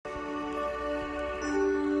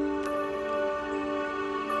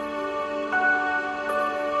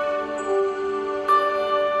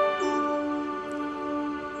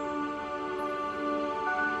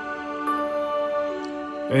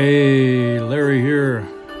Hey, Larry here.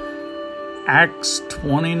 Acts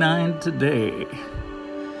 29 today.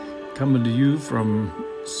 Coming to you from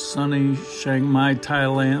sunny Chiang Mai,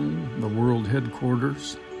 Thailand, the world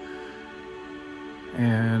headquarters.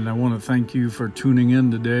 And I want to thank you for tuning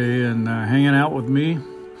in today and hanging out with me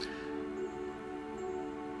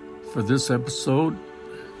for this episode.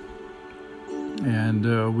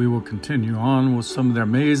 And we will continue on with some of the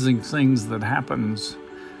amazing things that happens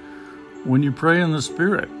when you pray in the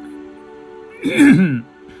Spirit.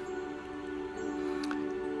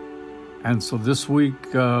 And so this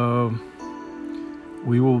week, we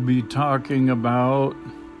will be talking about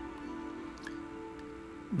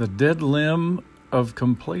the dead limb of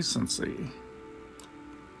complacency.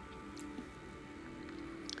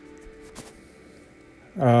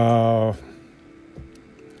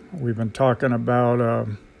 We've been talking about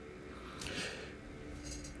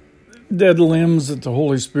dead limbs that the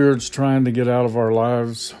Holy Spirit's trying to get out of our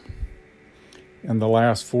lives. In the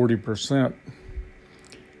last 40%,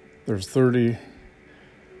 there's 30,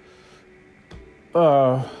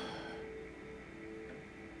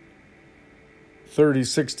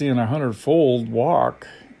 60, and 100-fold walk.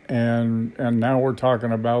 And now we're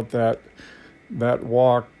talking about that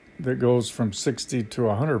walk that goes from 60 to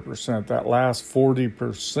 100%, that last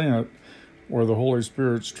 40% where the Holy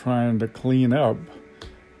Spirit's trying to clean up,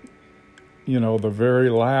 the very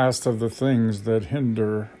last of the things that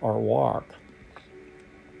hinder our walk.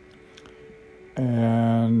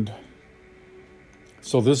 And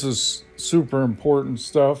so this is super important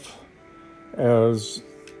stuff as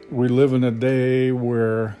we live in a day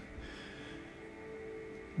where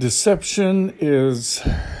deception is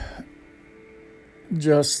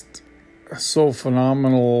just so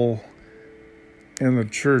phenomenal in the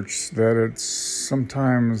church that it's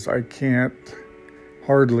sometimes I can't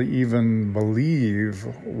hardly even believe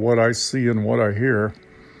what I see and what I hear.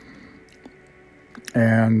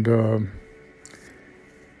 And,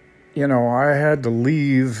 I had to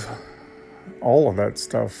leave all of that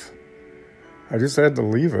stuff. I just had to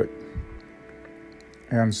leave it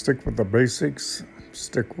and stick with the basics,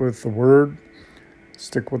 stick with the Word,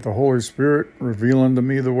 stick with the Holy Spirit revealing to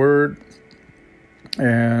me the Word.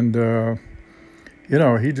 And,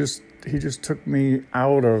 he just took me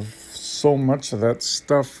out of so much of that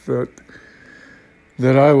stuff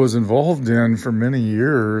that I was involved in for many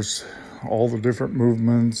years, all the different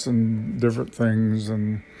movements and different things,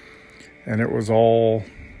 and it was all,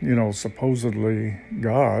 supposedly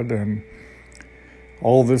God and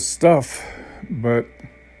all this stuff. But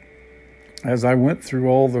as I went through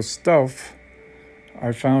all the stuff,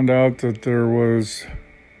 I found out that there was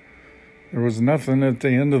nothing at the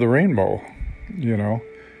end of the rainbow,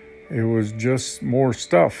 It was just more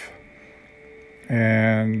stuff.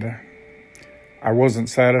 And I wasn't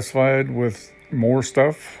satisfied with more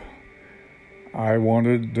stuff. I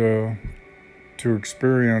wanted to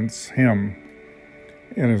experience Him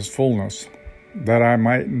in His fullness, that I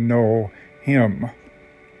might know Him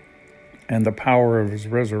and the power of His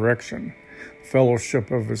resurrection,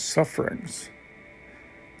 fellowship of His sufferings,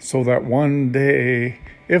 so that one day,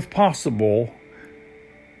 if possible,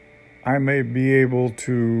 I may be able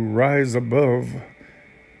to rise above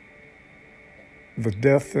the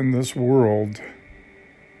death in this world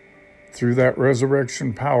through that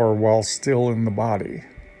resurrection power while still in the body.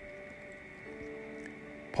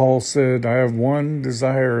 Paul said, I have one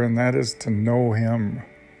desire, and that is to know Him.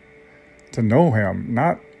 To know Him,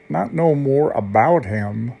 not know more about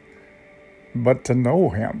Him, but to know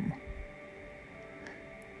Him.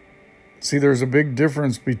 See, there's a big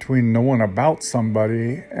difference between knowing about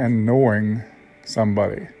somebody and knowing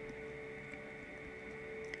somebody.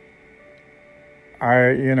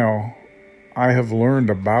 I have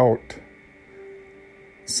learned about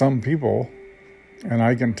some people, and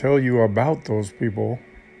I can tell you about those people,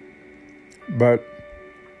 but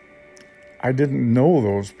I didn't know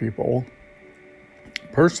those people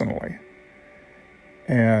personally.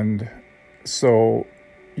 And so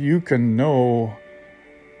you can know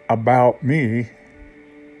about me,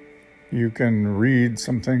 you can read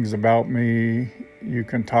some things about me, you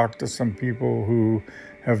can talk to some people who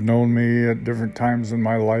have known me at different times in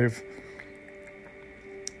my life.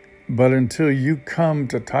 But until you come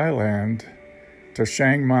to Thailand, to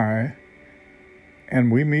Chiang Mai,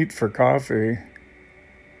 and we meet for coffee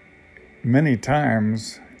many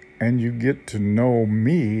times, and you get to know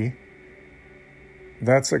me,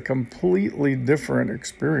 that's a completely different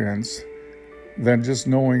experience than just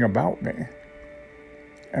knowing about me.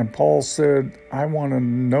 And Paul said, I want to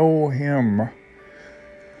know Him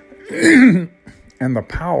and the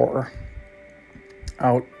power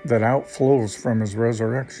that outflows from His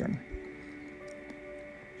resurrection.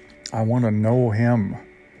 I want to know him,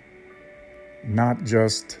 not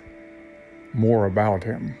just more about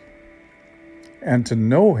him. And to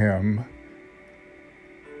know him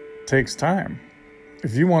takes time.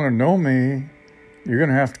 If you want to know me, you're going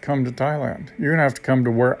to have to come to Thailand. You're going to have to come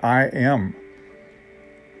to where I am.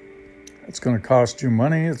 It's going to cost you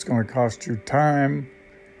money. It's going to cost you time.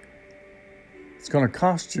 It's going to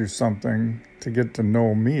cost you something to get to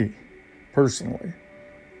know me personally.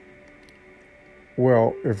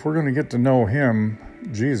 Well, if we're going to get to know him,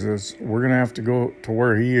 Jesus, we're going to have to go to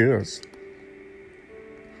where he is.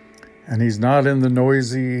 And he's not in the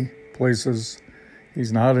noisy places.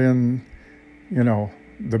 He's not in,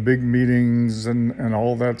 the big meetings and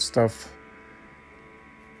all that stuff.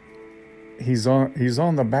 He's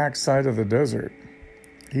on the backside of the desert.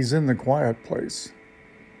 He's in the quiet place.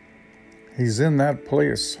 He's in that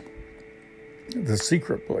place, the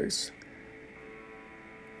secret place,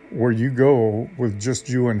 where you go with just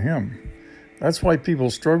you and him. That's why people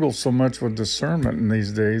struggle so much with discernment in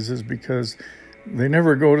these days, is because they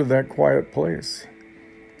never go to that quiet place.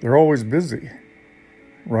 They're always busy,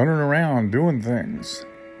 running around, doing things,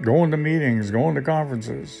 going to meetings, going to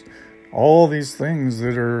conferences, all these things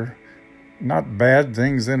that are not bad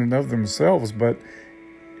things in and of themselves, but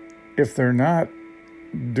if they're not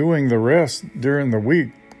doing the rest during the week,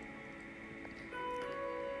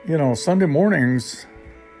 Sunday mornings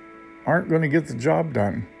aren't going to get the job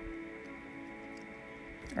done.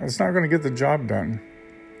 It's not going to get the job done.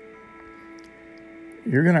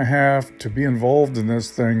 You're going to have to be involved in this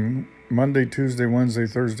thing Monday, Tuesday, Wednesday,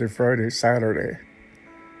 Thursday, Friday, Saturday.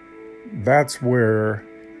 That's where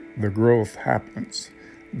the growth happens.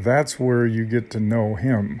 That's where you get to know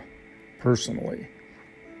him personally.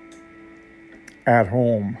 At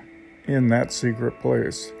home, in that secret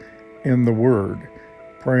place, in the Word,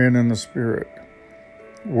 praying in the Spirit,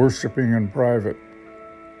 worshiping in private.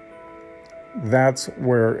 That's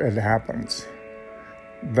where it happens.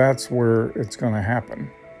 That's where it's going to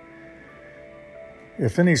happen.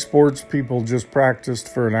 If any sports people just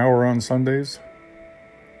practiced for an hour on Sundays,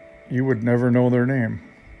 you would never know their name.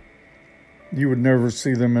 You would never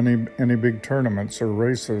see them in any big tournaments or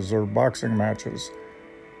races or boxing matches,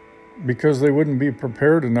 because they wouldn't be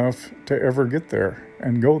prepared enough to ever get there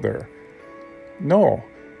and go there. No,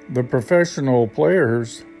 the professional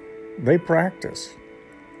players, they practice.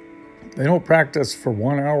 They don't practice for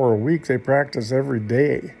 1 hour a week. They practice every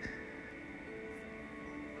day.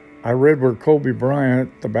 I read where Kobe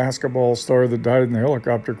Bryant, the basketball star that died in the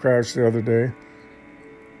helicopter crash the other day,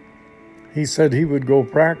 he said he would go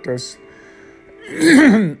practice,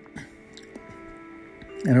 and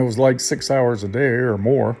it was like 6 hours a day or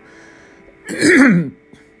more, and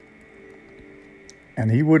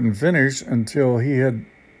he wouldn't finish until he had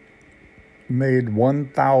made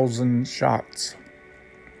 1,000 shots.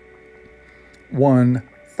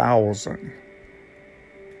 1,000.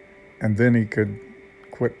 And then he could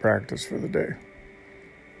quit practice for the day.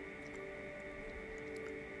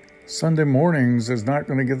 Sunday mornings is not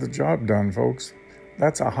going to get the job done, folks.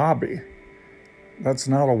 That's a hobby. That's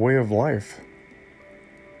not a way of life.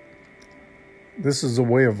 This is a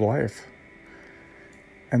way of life.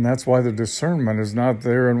 And that's why the discernment is not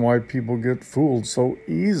there, and why people get fooled so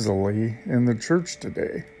easily in the church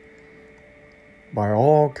today by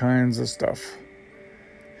all kinds of stuff.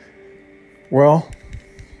 Well,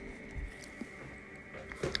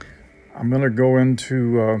 I'm going to go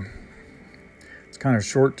into, it's kind of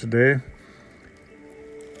short today.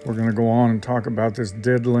 We're going to go on and talk about this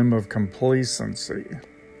dead limb of complacency.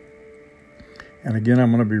 And again,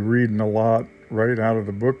 I'm going to be reading a lot right out of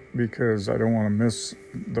the book, because I don't want to miss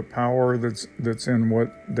the power that's in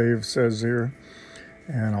what Dave says here.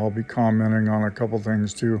 And I'll be commenting on a couple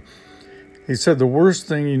things too. He said the worst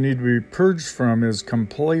thing you need to be purged from is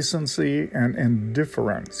complacency and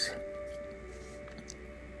indifference.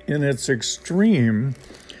 In its extreme,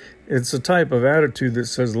 it's a type of attitude that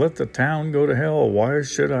says, let the town go to hell. Why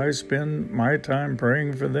should I spend my time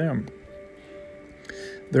praying for them?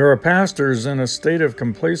 There are pastors in a state of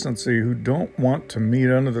complacency who don't want to meet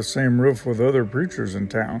under the same roof with other preachers in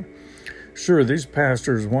town. Sure, these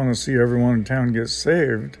pastors want to see everyone in town get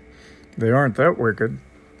saved. They aren't that wicked,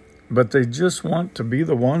 but they just want to be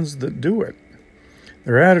the ones that do it.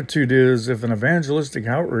 Their attitude is, if an evangelistic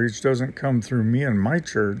outreach doesn't come through me and my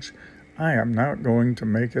church, I am not going to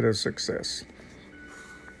make it a success.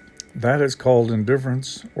 That is called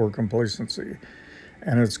indifference or complacency.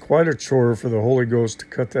 And it's quite a chore for the Holy Ghost to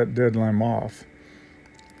cut that dead limb off.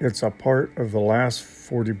 It's a part of the last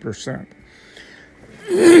 40%.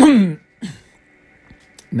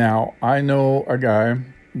 Now, I know a guy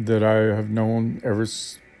that I have known ever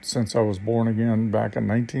since I was born again back in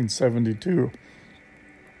 1972.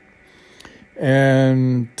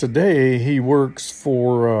 And today he works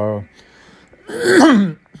for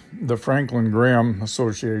the Franklin Graham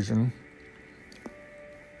Association.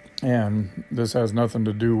 And this has nothing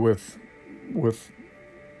to do with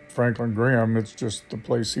Franklin Graham. It's just the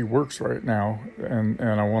place he works right now. And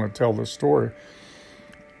I want to tell this story.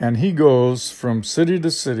 And he goes from city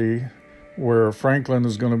to city where Franklin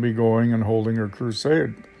is going to be going and holding a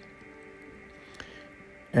crusade.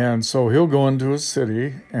 And so he'll go into a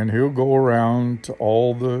city and he'll go around to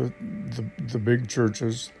all the big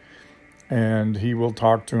churches, and he will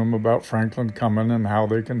talk to them about Franklin coming and how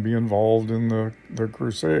they can be involved in the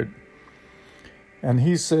crusade. And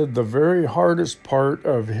he said the very hardest part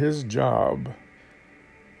of his job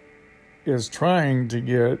is trying to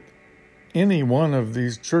get any one of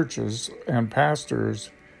these churches and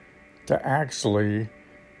pastors to actually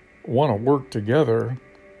want to work together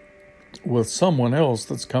with someone else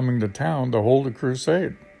that's coming to town to hold a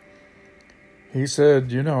crusade. He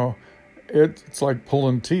said, it's like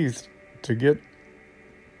pulling teeth to get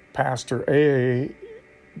Pastor A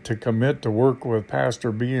to commit to work with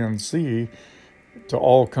Pastor B and C to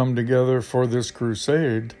all come together for this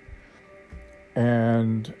crusade.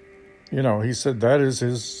 And, he said that's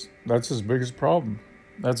his biggest problem.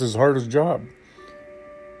 That's his hardest job,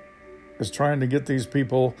 is trying to get these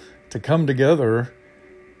people to come together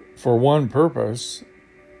for one purpose,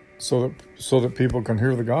 so that people can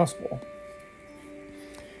hear the gospel.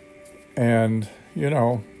 And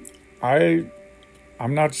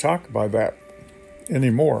I'm not shocked by that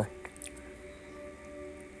anymore.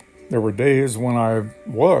 There were days when I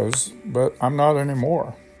was, but I'm not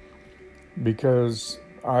anymore, because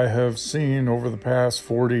I have seen over the past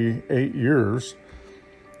 48 years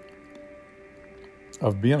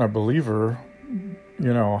of being a believer,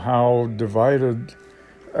 how divided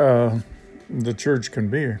the church can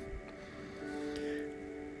be.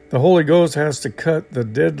 The Holy Ghost has to cut the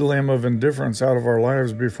dead limb of indifference out of our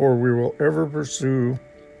lives before we will ever pursue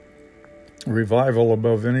revival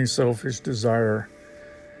above any selfish desire.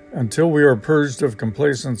 Until we are purged of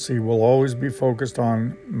complacency, we'll always be focused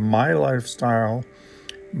on my lifestyle,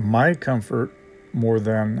 my comfort, more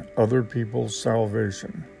than other people's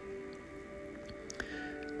salvation.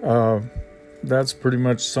 That's pretty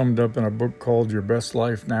much summed up in a book called Your Best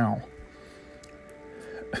Life Now.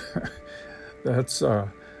 That's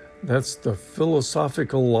the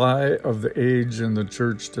philosophical lie of the age in the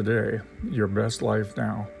church today. Your best life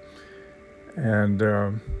now. And,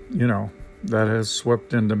 that has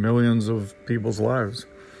swept into millions of people's lives.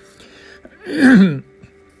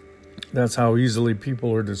 That's how easily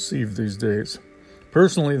people are deceived these days.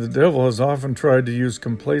 Personally, the devil has often tried to use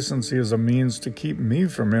complacency as a means to keep me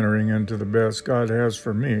from entering into the best God has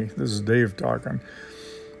for me. This is Dave talking.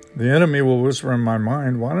 The enemy will whisper in my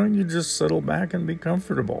mind, why don't you just settle back and be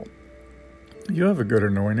comfortable? You have a good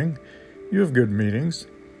anointing. You have good meetings.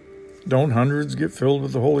 Don't hundreds get filled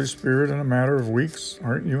with the Holy Spirit in a matter of weeks?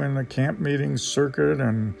 Aren't you in the camp meeting circuit?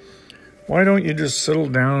 And why don't you just settle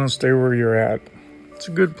down and stay where you're at? It's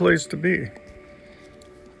a good place to be.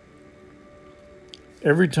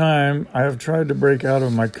 Every time I have tried to break out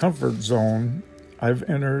of my comfort zone, I've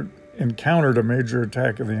encountered a major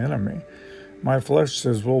attack of the enemy. My flesh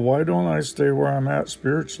says, well, why don't I stay where I'm at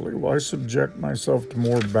spiritually? Why subject myself to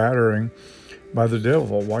more battering by the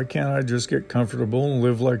devil? Why can't I just get comfortable and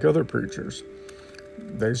live like other preachers?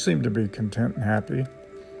 They seem to be content and happy.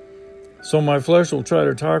 So my flesh will try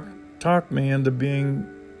to talk me into being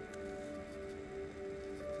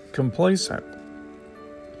complacent.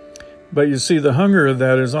 But you see, the hunger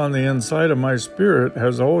that is on the inside of my spirit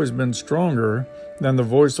has always been stronger than the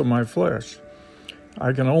voice of my flesh.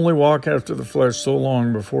 I can only walk after the flesh so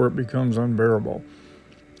long before it becomes unbearable.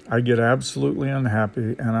 I get absolutely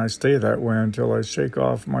unhappy, and I stay that way until I shake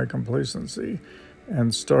off my complacency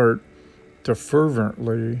and start to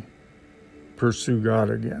fervently pursue God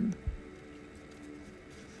again.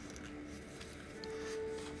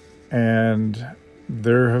 And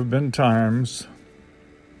there have been times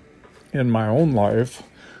in my own life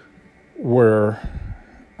where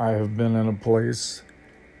I have been in a place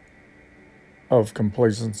of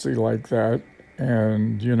complacency like that,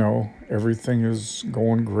 and everything is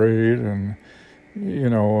going great, and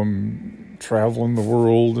I'm traveling the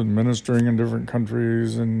world and ministering in different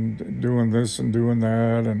countries and doing this and doing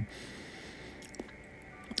that,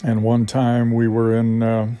 and one time we were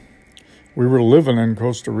living in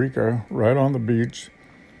Costa Rica, right on the beach.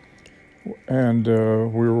 And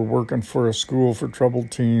we were working for a school for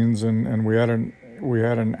troubled teens, and we had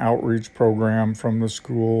an outreach program from the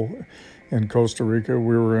school in Costa Rica.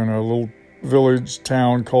 We were in a little village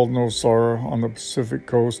town called Nosara on the Pacific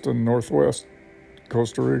coast in northwest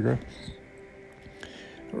Costa Rica.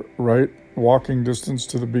 Right, walking distance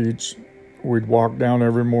to the beach. We'd walk down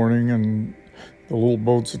every morning, and the little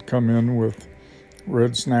boats would come in with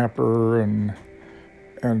red snapper and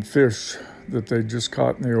fish that they just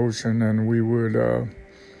caught in the ocean, and we would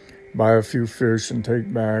buy a few fish and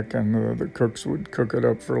take back, and the cooks would cook it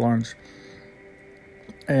up for lunch.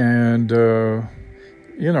 And we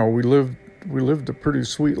lived a pretty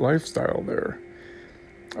sweet lifestyle there.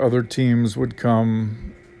 Other teams would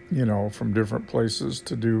come, from different places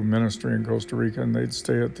to do ministry in Costa Rica, and they'd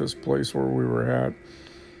stay at this place where we were at,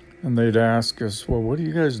 and they'd ask us, well, what do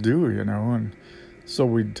you guys do, and so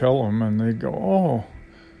we'd tell them, and they'd go, oh,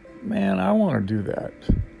 man, I want to do that.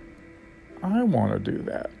 I want to do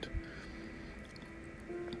that.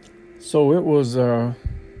 So it was, it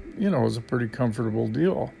was a pretty comfortable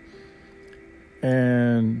deal.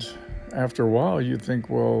 And after a while, you think,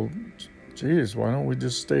 well, geez, why don't we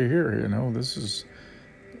just stay here? This is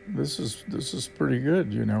pretty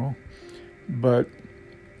good, But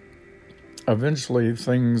eventually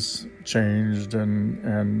things changed,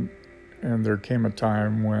 and there came a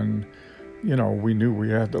time when, we knew we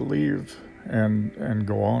had to leave and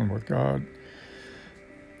go on with God.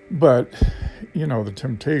 But, the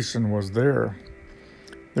temptation was there.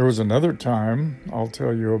 There was another time I'll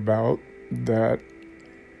tell you about that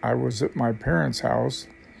I was at my parents' house,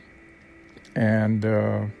 and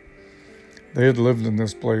they had lived in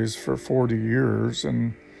this place for 40 years,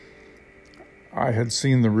 and I had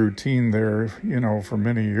seen the routine there, for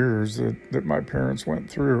many years that my parents went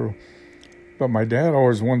through. But my dad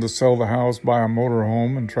always wanted to sell the house, buy a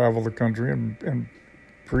motorhome, and travel the country and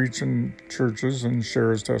preach in churches and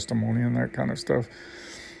share his testimony and that kind of stuff.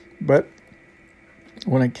 But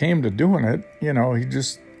when it came to doing it, he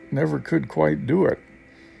just never could quite do it.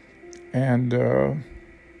 And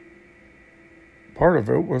part of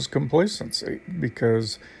it was complacency,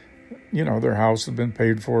 because, their house had been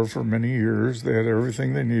paid for many years. They had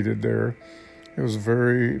everything they needed there. It was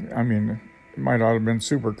it might not have been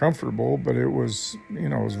super comfortable, but it was, it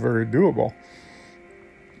was very doable.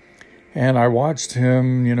 And I watched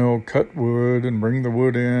him, cut wood and bring the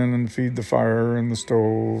wood in and feed the fire in the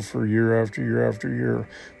stove for year after year after year.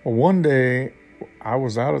 Well, one day I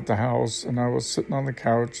was out at the house, and I was sitting on the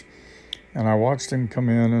couch, and I watched him come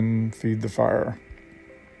in and feed the fire.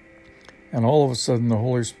 And all of a sudden, the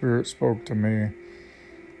Holy Spirit spoke to me,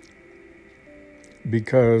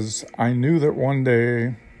 because I knew that one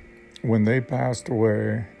day when they passed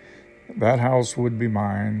away, that house would be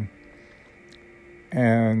mine,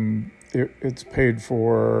 and it's paid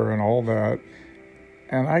for and all that.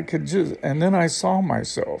 And and then I saw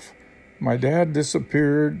myself. My dad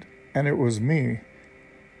disappeared, and it was me.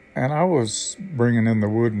 And I was bringing in the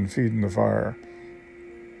wood and feeding the fire.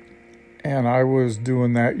 And I was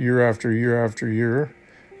doing that year after year after year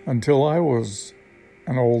until I was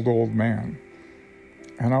an old man.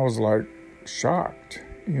 And I was like shocked.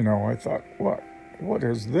 I thought, what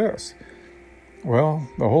is this? Well,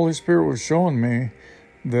 the Holy Spirit was showing me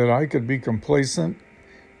that I could be complacent,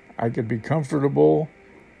 I could be comfortable,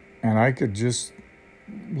 and I could just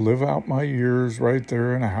live out my years right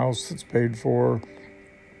there in a house that's paid for,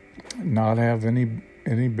 not have any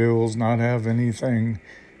bills, not have anything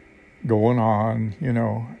going on,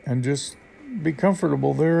 and just be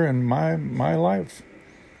comfortable there in my life.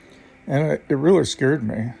 And it really scared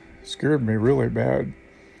me really bad.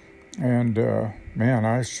 And, man,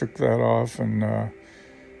 I shook that off, and, I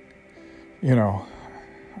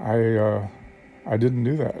didn't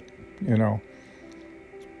do that,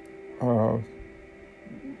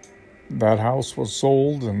 that house was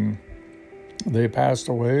sold, and they passed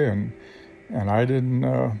away, and I didn't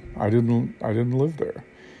live there.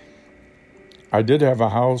 I did have a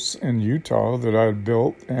house in Utah that I had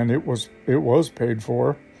built, and it was paid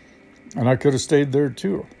for, and I could have stayed there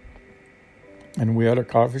too. And we had a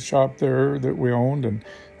coffee shop there that we owned, and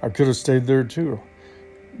I could have stayed there too.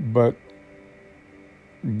 But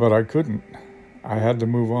I couldn't. I had to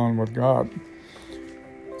move on with God.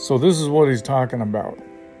 So this is what he's talking about.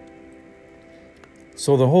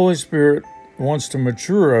 So the Holy Spirit wants to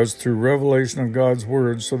mature us through revelation of God's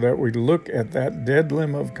word, so that we look at that dead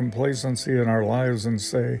limb of complacency in our lives and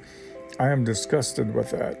say, I am disgusted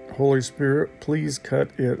with that. Holy Spirit, please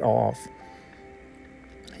cut it off.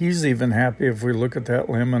 He's even happy if we look at that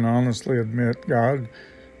limb and honestly admit, God,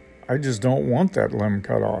 I just don't want that limb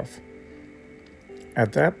cut off.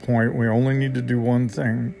 At that point, we only need to do one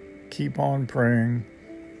thing: keep on praying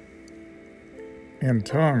in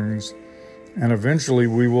tongues, and eventually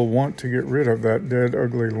we will want to get rid of that dead,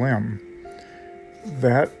 ugly limb.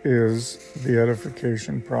 That is the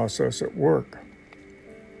edification process at work.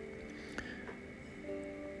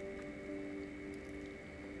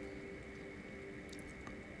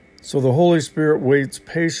 So the Holy Spirit waits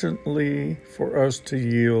patiently for us to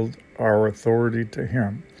yield our authority to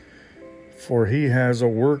Him, for He has a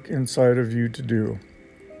work inside of you to do.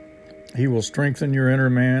 He will strengthen your inner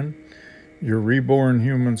man, your reborn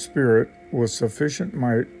human spirit, with sufficient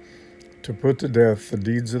might to put to death the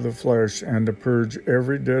deeds of the flesh and to purge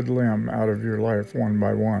every dead limb out of your life one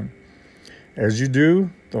by one. As you do,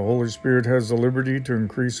 the Holy Spirit has the liberty to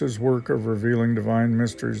increase His work of revealing divine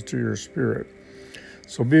mysteries to your spirit.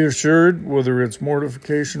 So be assured, whether it's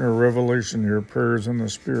mortification or revelation, your prayers in the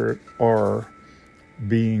Spirit are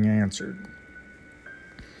being answered.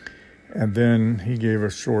 And then he gave a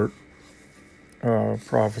short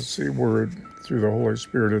prophecy word through the Holy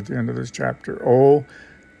Spirit at the end of this chapter. Oh,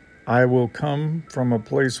 I will come from a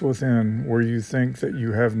place within where you think that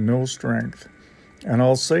you have no strength, and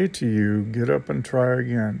I'll say to you, get up and try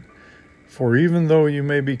again. For even though you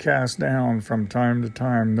may be cast down from time to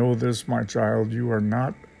time, know this, my child, you are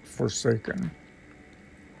not forsaken.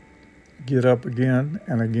 Get up again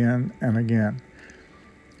and again and again,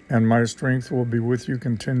 and my strength will be with you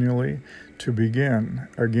continually to begin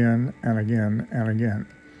again and again and again.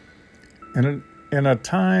 In a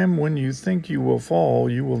time when you think you will fall,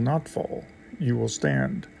 you will not fall. You will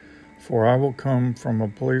stand, for I will come from a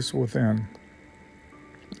place within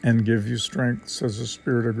and give you strength, says the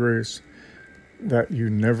Spirit of grace, that you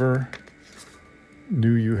never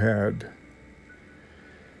knew you had.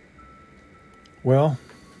 Well,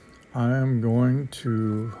 I am going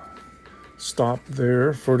to stop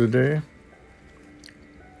there for today.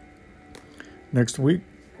 Next week,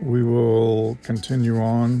 we will continue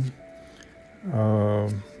on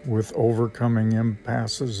with overcoming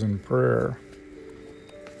impasses in prayer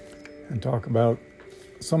and talk about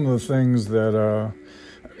some of the things that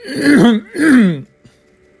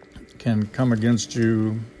can come against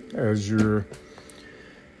you as you're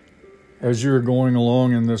going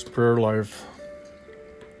along in this prayer life,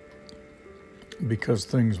 because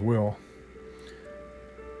things will.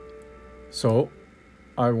 So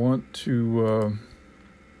I want to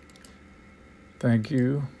thank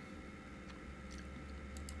you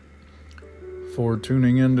for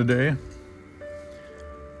tuning in today,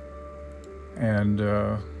 and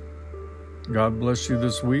God bless you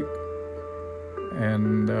this week.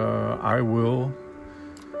 And I will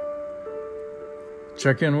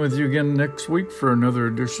check in with you again next week for another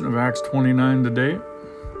edition of Acts 29 Today.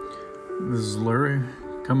 This is Larry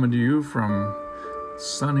coming to you from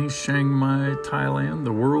sunny Chiang Mai, Thailand,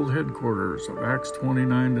 the world headquarters of Acts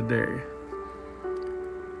 29 Today.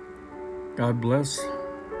 God bless.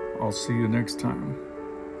 I'll see you next time.